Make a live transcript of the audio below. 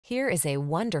Here is a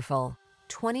wonderful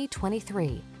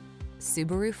 2023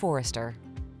 Subaru Forester.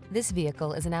 This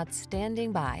vehicle is an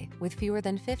outstanding buy with fewer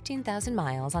than 15,000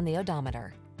 miles on the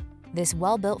odometer. This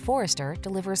well-built Forester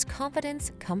delivers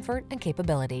confidence, comfort, and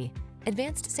capability.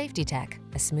 Advanced safety tech,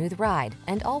 a smooth ride,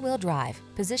 and all-wheel drive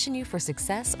position you for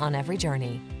success on every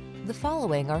journey. The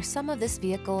following are some of this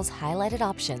vehicle's highlighted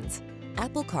options: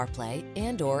 Apple CarPlay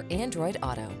and/or Android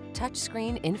Auto,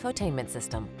 touchscreen infotainment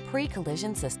system,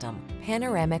 pre-collision system,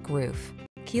 panoramic roof,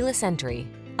 keyless entry,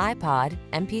 iPod,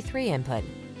 MP3 input,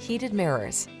 heated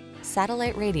mirrors,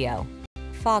 satellite radio,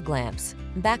 fog lamps,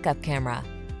 backup camera.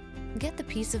 Get the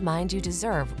peace of mind you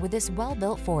deserve with this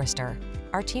well-built Forester.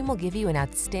 Our team will give you an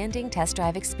outstanding test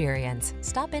drive experience.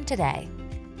 Stop in today.